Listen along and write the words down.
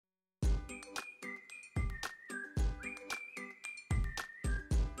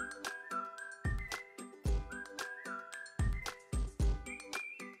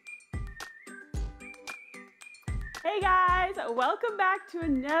Hey guys, welcome back to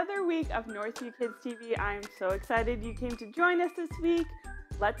another week of Northview Kids TV. I'm so excited you came to join us this week.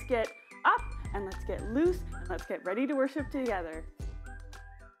 Let's get up and let's get loose and let's get ready to worship together.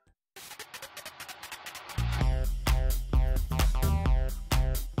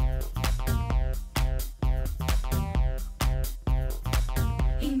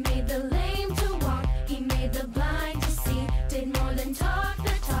 He made the lame to walk, he made the blind to see, did more than talk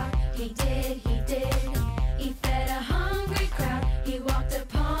the talk, he did. He fed a hungry crowd, he walked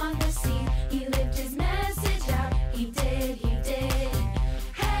upon the sea, he lived his message out, he did.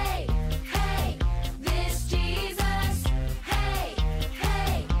 Hey, hey, this Jesus, hey,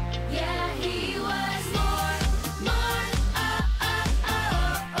 hey, yeah, he was more,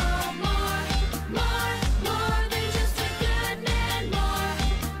 more than just a good man, more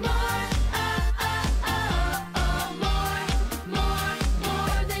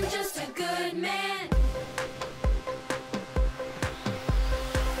than just a good man.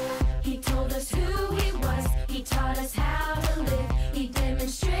 He told us who he was, he taught us how to live, he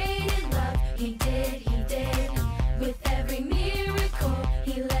demonstrated love, he did. With every miracle,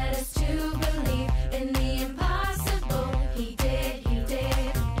 he led us to believe in the impossible, he did.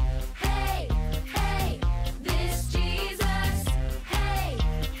 Hey, hey, this Jesus, hey,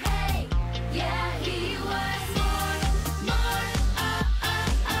 hey, yeah, he was more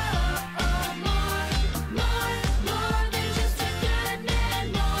than just a good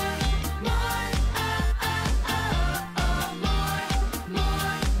man,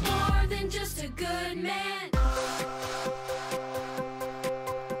 more than just a good man.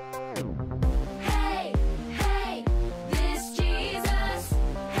 Hey, hey, this Jesus,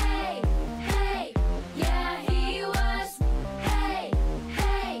 hey, hey, yeah, he was. Hey,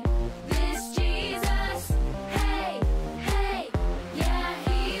 hey, this Jesus, hey, hey, yeah,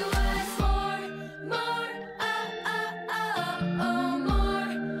 he was more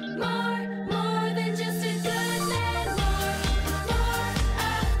than just a good man,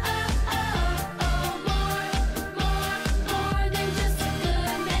 more than just a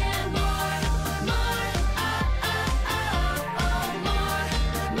good man,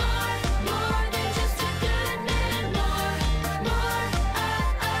 more than just a good man,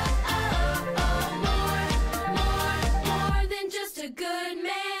 more than just a good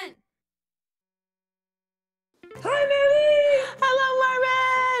man. Hi, Mary! Hello,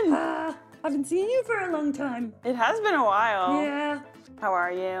 Marvin! Haven't seen you for a long time. It has been a while. Yeah, How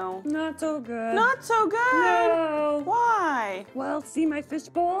are you? not so good. Not so good. No. Why? Well, see my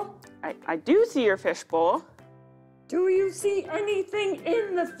fishbowl? I do see your fishbowl. Do you see anything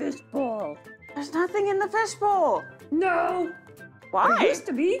in the fishbowl? There's nothing in the fishbowl. No. Why? There used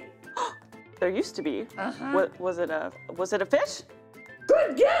to be. There used to be. Uh-huh. Was it a fish?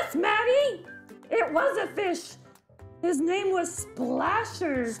 Good guess, Maddie! It was a fish. His name was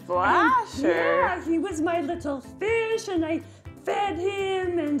Splasher. Splasher? Yeah, he was my little fish, and I fed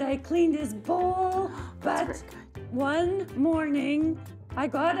him, and I cleaned his bowl. That's But very good. one morning, I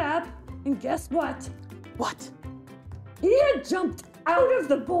got up, and guess what? What? He had jumped out of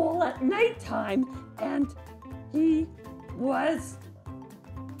the bowl at nighttime, and he was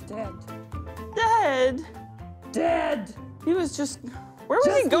dead. Dead. He was just. Where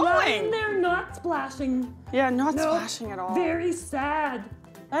was he Just lying going? there, not splashing. Yeah, not No, splashing at all. Very sad.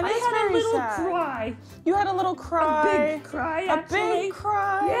 That I is had very a little sad. cry. You had a little cry. A big cry, A actually. big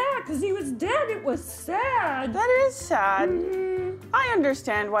cry. Yeah, because he was dead. It was sad. That is sad. Mhm. I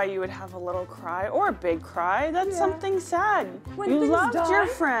understand why you would have a little cry or a big cry. That's Yeah. something sad. When You things loved your die-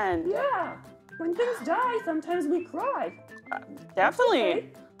 friend. Yeah. When things die, sometimes we cry. Definitely.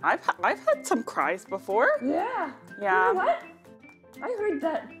 okay. I've had some cries before. Yeah. Yeah. You know what? I heard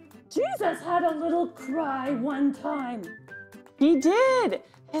that Jesus had a little cry one time. He did.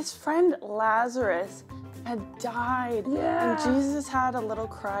 His friend Lazarus had died. Yeah. And Jesus had a little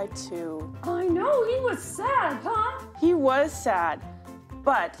cry too. I know, he was sad, huh? He was sad.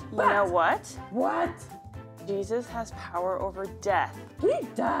 But you know what? What? Jesus has power over death. He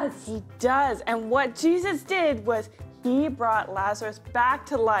does. He does. And what Jesus did was he brought Lazarus back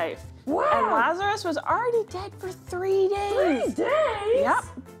to life. Wow. And Lazarus was already dead for 3 days. 3 days? Yep.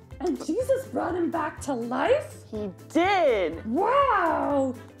 And Jesus brought him back to life? He did.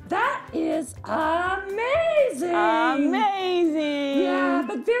 Wow. That is amazing. Amazing. Yeah,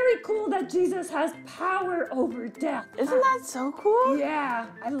 but very cool that Jesus has power over death. Isn't that so cool? Yeah,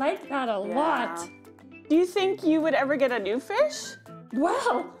 I like that a lot. Do you think you would ever get a new fish?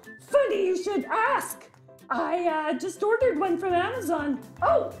 Well, funny you should ask. I just ordered one from Amazon.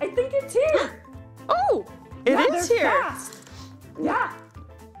 Oh, I think it's here. Oh, it Yeah, is they're here. fast. Yeah.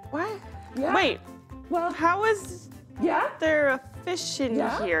 What? Yeah. Wait, Well, how is Yeah? there a fish in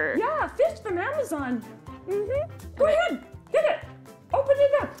Yeah? here? Yeah, fish from Amazon. Go ahead, get it. Open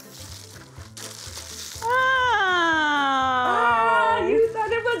it up. Oh. You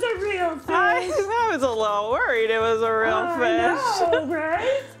thought it was a real fish. I was a little worried it was a real fish. I know,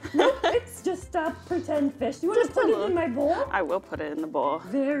 right? Nope, it's just a pretend fish. You want to Just a put it little. in my bowl? I will put it in the bowl.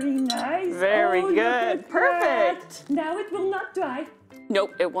 Very nice. Very Look good. at Perfect. that. Now it will not die.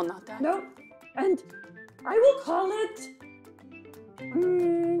 Nope, it will not die. Nope. And I will call it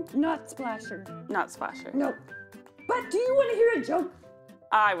not Splasher. Not Splasher. Nope. But do you want to hear a joke?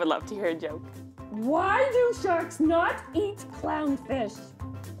 I would love to hear a joke. Why do sharks not eat clownfish?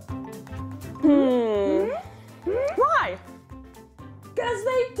 Why? Because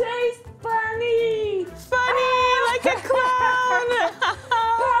they taste funny. Funny like a clown.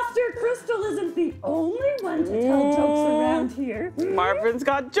 Pastor Crystal isn't the only one to tell jokes around here. Marvin's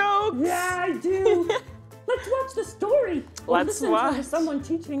got jokes. Yeah, I do. Let's watch the story. Or Let's listen watch. to someone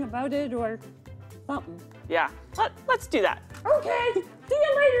teaching about it or something. Yeah, let's do that. Okay, see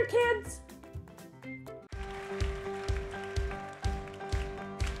you later, kids.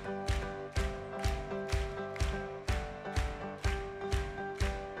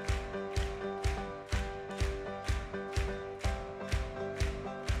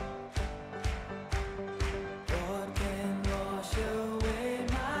 What can wash away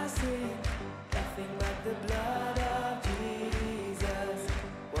my sin? Nothing but the blood of Jesus.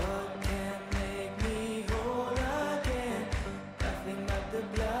 What can make me whole again? Nothing but the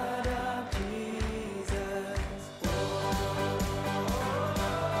blood of Jesus.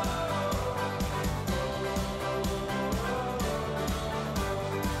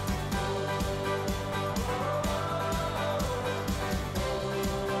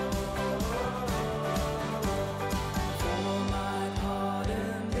 For my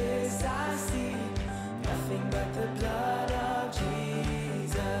pardon, this I see, nothing but the blood of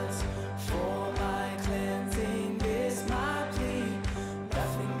Jesus. For my cleansing, this my plea,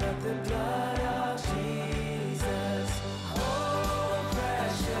 nothing but the blood of Jesus. Oh,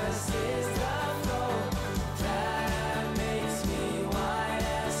 precious is the flow that makes me white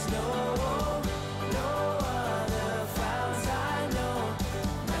as snow. No other founts I know,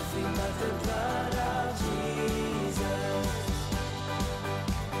 nothing but the blood of Jesus.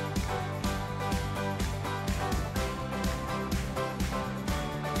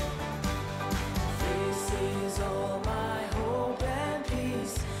 This is all my hope and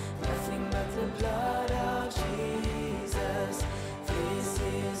peace, nothing but the blood of Jesus. This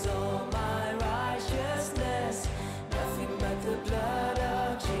is all my righteousness, nothing but the blood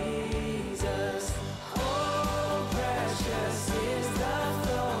of Jesus. Oh, precious is the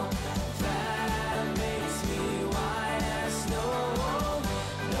flow that makes me white as snow.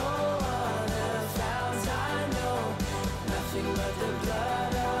 No other founts I know, nothing but the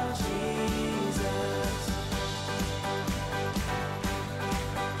blood of Jesus.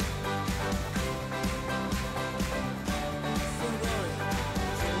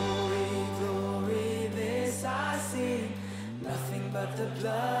 Glory, glory, this I see, nothing but the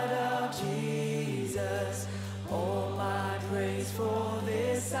blood of Jesus. All my praise for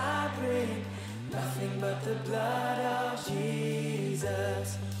this I bring, nothing but the blood of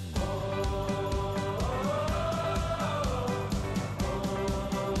Jesus.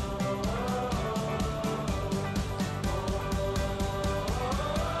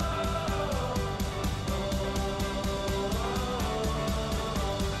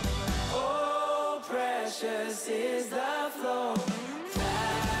 Oh, precious is the flow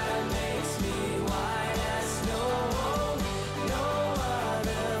that makes me white as snow. No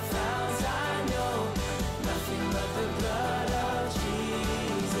other founts I know, nothing but the blood of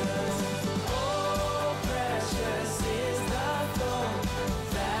Jesus. Oh, precious is the flow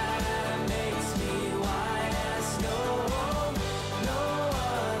that makes me white as snow. No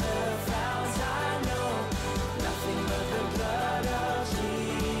other founts I know, nothing but the blood of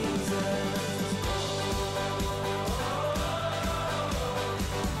Jesus.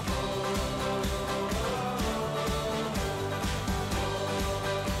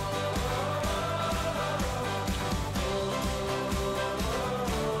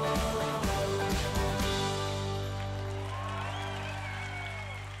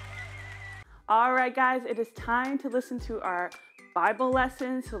 All right, guys, it is time to listen to our Bible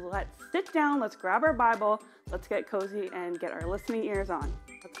lesson. So let's sit down, let's grab our Bible, let's get cozy and get our listening ears on.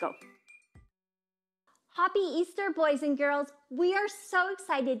 Let's go. Happy Easter, boys and girls. We are so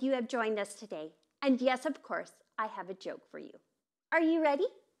excited you have joined us today. And yes, of course, I have a joke for you. Are you ready?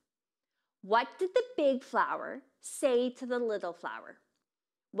 What did the big flower say to the little flower?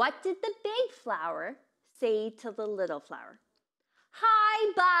 What did the big flower say to the little flower,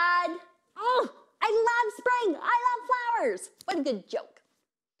 "Hi, bud. Oh, I love spring. I love flowers." What a good joke.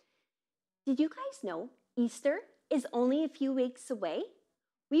 Did you guys know Easter is only a few weeks away?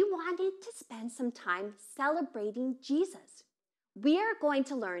 We wanted to spend some time celebrating Jesus. We are going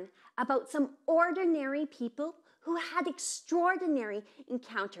to learn about some ordinary people who had extraordinary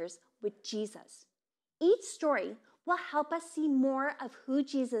encounters with Jesus. Each story will help us see more of who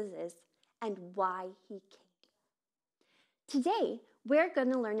Jesus is and why he came. Today, we're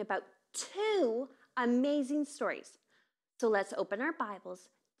going to learn about 2 amazing stories. So let's open our Bibles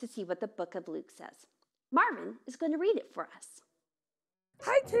to see what the book of Luke says. Marvin is going to read it for us.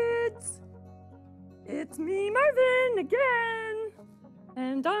 Hi, kids! It's me, Marvin, again!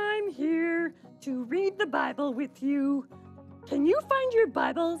 And I'm here to read the Bible with you. Can you find your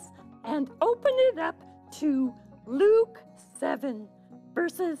Bibles and open it up to Luke 7,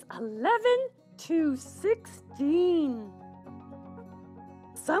 verses 11 to 16.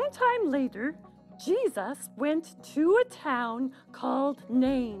 Sometime later, Jesus went to a town called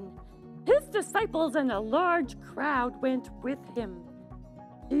Nain. His disciples and a large crowd went with him.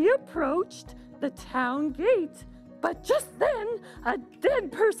 He approached the town gate, but just then a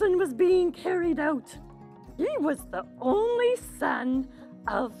dead person was being carried out. He was the only son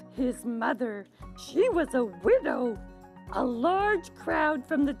of his mother. She was a widow. A large crowd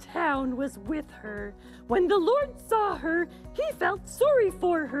from the town was with her. When the Lord saw her, he felt sorry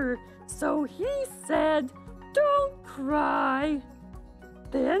for her. So he said, "Don't cry."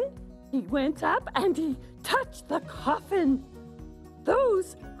 Then he went up and he touched the coffin.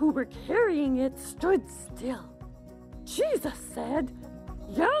 Those who were carrying it stood still. Jesus said,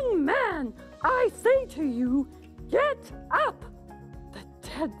 "Young man, I say to you, get up." The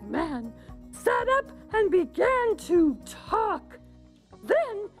dead man sat up and began to talk.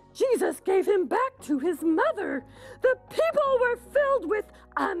 Then Jesus gave him back to his mother. The people were filled with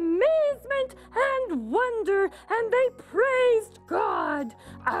amazement and wonder, and they praised God.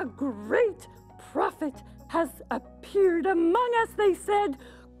 "A great prophet has appeared among us," they said.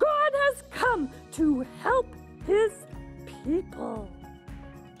 "God has come to help his people."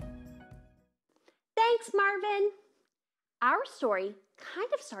 Thanks, Marvin. Our story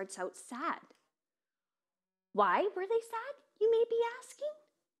kind of starts out sad. Why were they sad, you may be asking?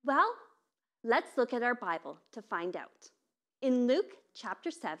 Well, let's look at our Bible to find out. In Luke chapter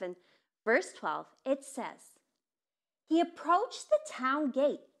 7, verse 12, it says, "He approached the town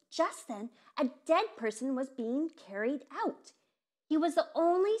gate. Just then, a dead person was being carried out. He was the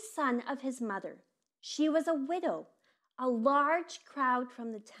only son of his mother. She was a widow. A large crowd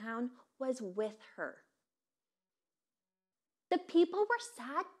from the town was with her." The people were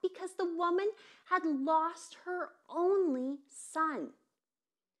sad because the woman had lost her only son.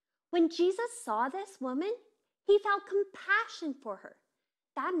 When Jesus saw this woman, he felt compassion for her.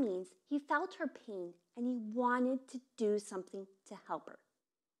 That means he felt her pain and he wanted to do something to help her.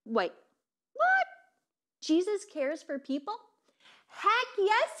 Wait, what? Jesus cares for people? Heck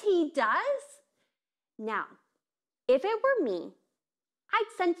yes, he does. Now, if it were me,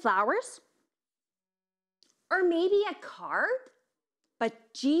 I'd send flowers or maybe a card.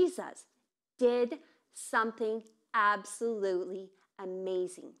 But Jesus did something absolutely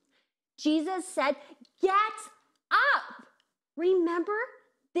amazing. Jesus said, "Get up." Remember,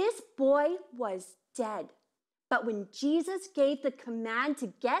 this boy was dead. But when Jesus gave the command to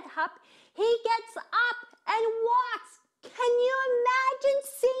get up, he gets up and walks. Can you imagine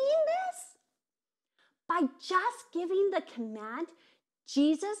seeing this? By just giving the command,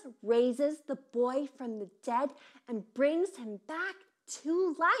 Jesus raises the boy from the dead and brings him back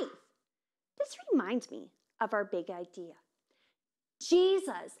to life. This reminds me of our big idea.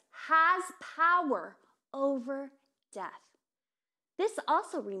 Jesus has power over death. This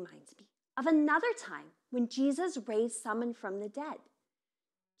also reminds me of another time when Jesus raised someone from the dead.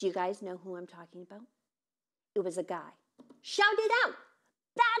 Do you guys know who I'm talking about? It was a guy. Shout it out.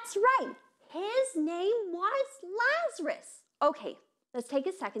 That's right. His name was Lazarus. Okay, let's take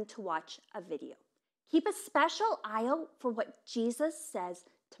a second to watch a video. Keep a special eye out for what Jesus says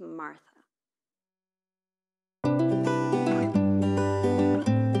to Martha.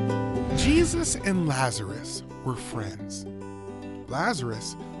 Jesus and Lazarus were friends.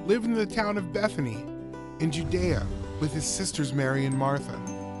 Lazarus lived in the town of Bethany in Judea with his sisters Mary and Martha.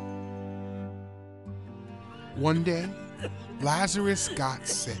 One day, Lazarus got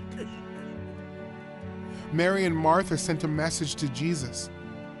sick. Mary and Martha sent a message to Jesus.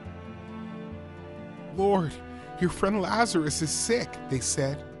 "Lord, your friend Lazarus is sick," they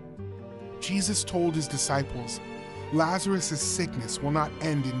said. Jesus told his disciples, "Lazarus' sickness will not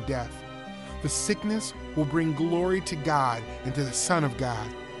end in death. The sickness will bring glory to God and to the Son of God.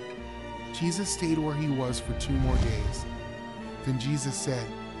 Jesus stayed where he was for 2 more days. Then Jesus said,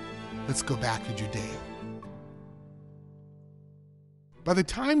 "Let's go back to Judea." By the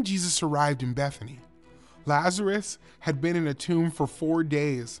time Jesus arrived in Bethany, Lazarus had been in a tomb for 4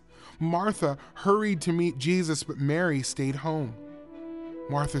 days. Martha hurried to meet Jesus, but Mary stayed home.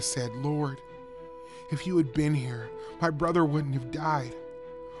 Martha said, "Lord, if you had been here, my brother wouldn't have died."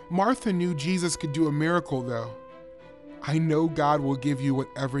 Martha knew Jesus could do a miracle, though. "I know God will give you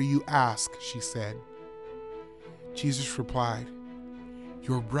whatever you ask," she said. Jesus replied,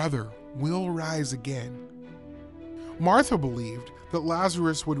 "Your brother will rise again." Martha believed that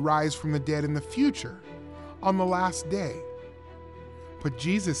Lazarus would rise from the dead in the future, on the last day. But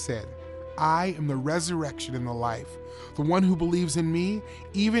Jesus said, "I am the resurrection and the life. The one who believes in me,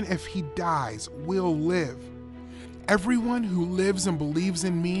 even if he dies, will live. Everyone who lives and believes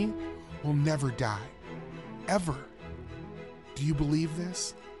in me will never die, ever." Do you believe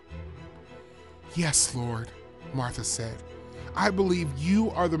this? "Yes, Lord," Martha said. "I believe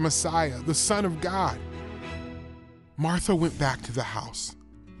you are the Messiah, the Son of God." Martha went back to the house.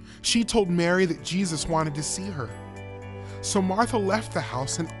 She told Mary that Jesus wanted to see her. So Martha left the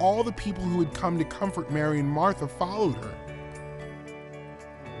house, and all the people who had come to comfort Mary and Martha followed her.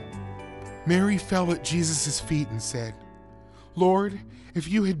 Mary fell at Jesus' feet and said, "Lord, if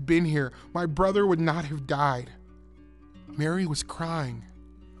you had been here, my brother would not have died." Mary was crying,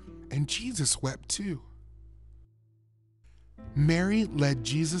 and Jesus wept too. Mary led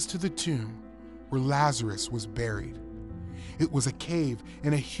Jesus to the tomb where Lazarus was buried. It was a cave,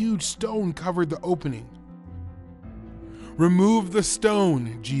 and a huge stone covered the opening. "Remove the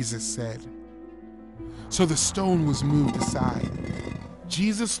stone," Jesus said. So the stone was moved aside.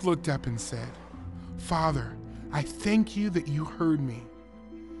 Jesus looked up and said, "Father, I thank you that you heard me."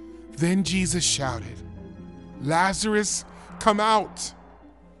 Then Jesus shouted, "Lazarus, come out!"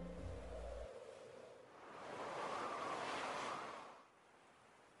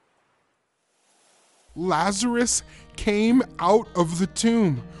 Lazarus came out of the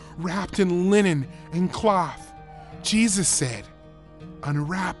tomb, wrapped in linen and cloth. Jesus said,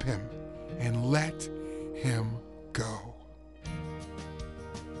 "Unwrap him and let him go."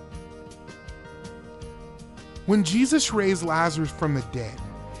 When Jesus raised Lazarus from the dead,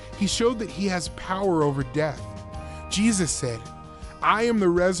 he showed that he has power over death. Jesus said, "I am the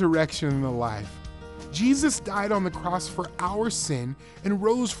resurrection and the life." Jesus died on the cross for our sin and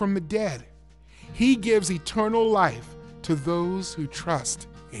rose from the dead. He gives eternal life to those who trust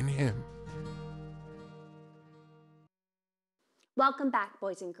in him. Welcome back,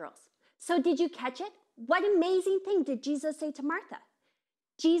 boys and girls. So did you catch it? What amazing thing did Jesus say to Martha?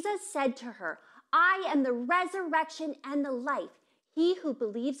 Jesus said to her, "I am the resurrection and the life. He who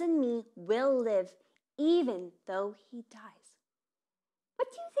believes in me will live, even though he dies." What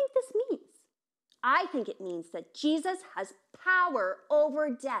do you think this means? I think it means that Jesus has power over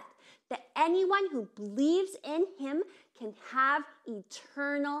death, that anyone who believes in him can have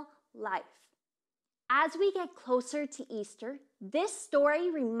eternal life. As we get closer to Easter, this story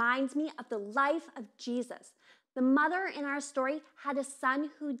reminds me of the life of Jesus. The mother in our story had a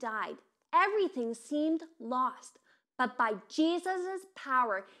son who died. Everything seemed lost, but by Jesus'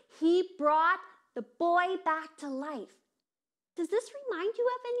 power, he brought the boy back to life. Does this remind you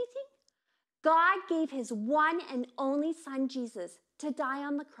of anything? God gave his one and only son, Jesus, to die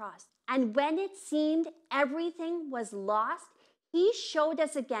on the cross. And when it seemed everything was lost, he showed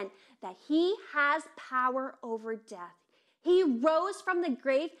us again that he has power over death. He rose from the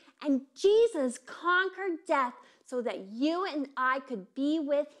grave, and Jesus conquered death so that you and I could be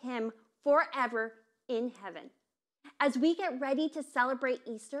with him forever in heaven. As we get ready to celebrate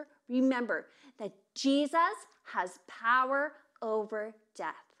Easter, remember that Jesus has power over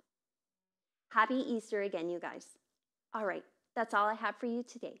death. Happy Easter again, you guys. All right, that's all I have for you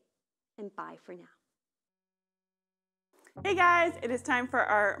today, and bye for now. Hey guys, it is time for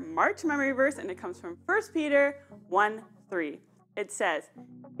our March memory verse, and it comes from 1 Peter 1:3. It says,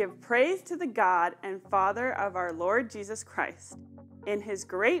 "Give praise to the God and Father of our Lord Jesus Christ. In his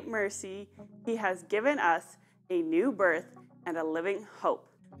great mercy, he has given us a new birth and a living hope.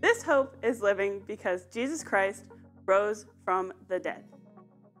 This hope is living because Jesus Christ rose from the dead."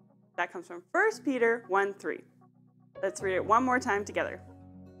 That comes from 1 Peter 1:3. Let's read it one more time together.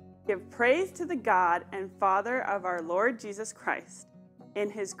 "Give praise to the God and Father of our Lord Jesus Christ. In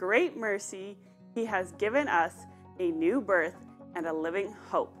his great mercy, he has given us a new birth and a living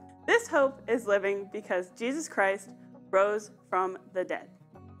hope. This hope is living because Jesus Christ rose from the dead."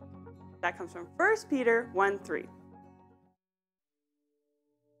 That comes from 1 Peter 1:3.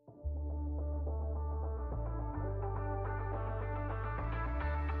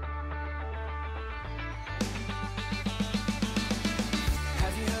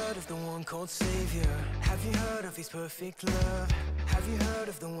 one called Savior? Have you heard of his perfect love? Have you heard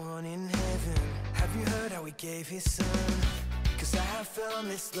of the one in heaven? Have you heard how he gave his son? 'Cause I have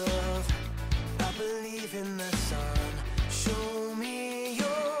found this love. I believe in the Son. Show me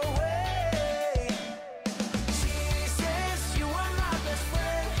your way. Jesus, you are my best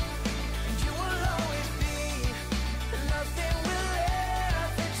friend, and you will always be, and nothing will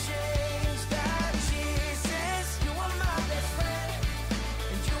ever change that. Jesus, you are my best friend,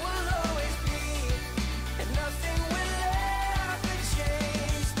 and you will always be, and nothing will ever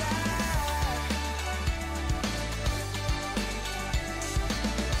change that.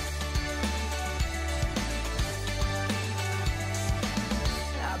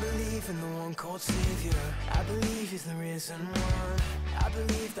 I believe in the one called Savior. I believe he's the risen one. I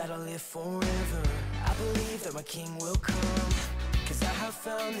believe that I'll live forever. I believe that my King will come, 'cause I have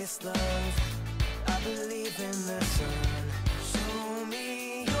found this love. I believe in the Son. Show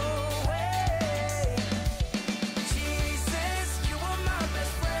me your way. Jesus, you are my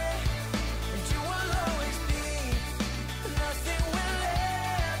best friend, and you will always be. Nothing will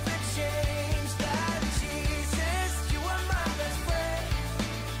ever change that. Jesus, you are my best friend,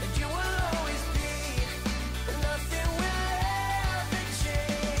 and you will always be. Nothing will ever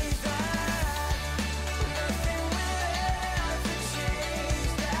change that. Nothing will ever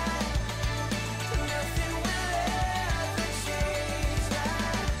change that. Nothing will ever change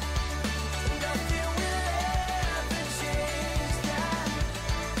that. Nothing will ever change that.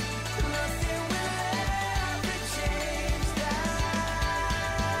 Nothing will ever change that.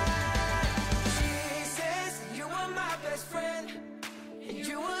 Jesus, you are my best friend, and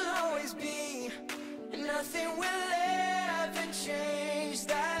you will always be. Nothing will ever change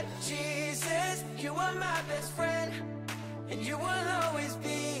that. Jesus, you are my best friend, and you will always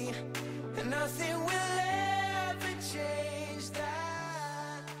be. And nothing will ever change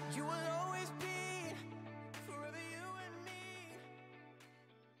that. You will always be, forever you and me.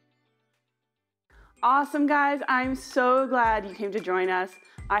 Awesome, guys. I'm so glad you came to join us.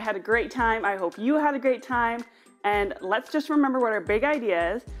 I had a great time. I hope you had a great time. And let's just remember what our big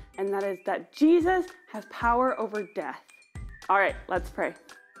idea is, and that is that Jesus has power over death. All right, let's pray.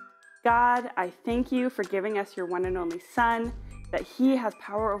 God, I thank you for giving us your one and only Son, that he has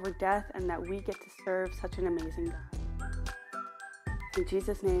power over death, and that we get to serve such an amazing God. In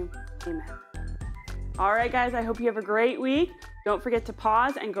Jesus' name, amen. All right, guys, I hope you have a great week. Don't forget to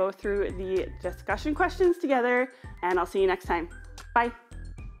pause and go through the discussion questions together, and I'll see you next time. Bye.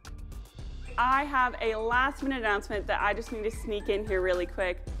 I have a last-minute announcement that I just need to sneak in here really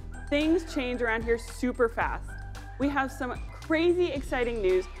quick. Things change around here super fast. We have some crazy exciting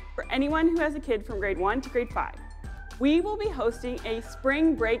news for anyone who has a kid from grade 1 to grade 5. We will be hosting a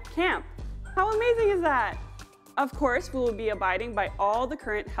spring break camp. How amazing is that? Of course, we will be abiding by all the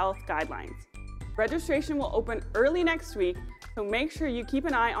current health guidelines. Registration will open early next week, so make sure you keep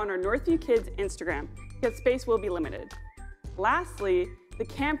an eye on our Northview Kids Instagram, because space will be limited. Lastly, the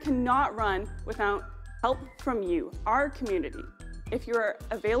camp cannot run without help from you, our community. If you are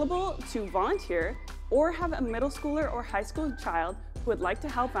available to volunteer or have a middle schooler or high school child who would like to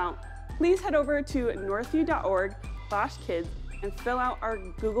help out, please head over to northview.org/kids and fill out our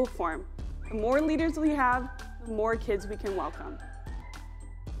Google form. The more leaders we have, the more kids we can welcome.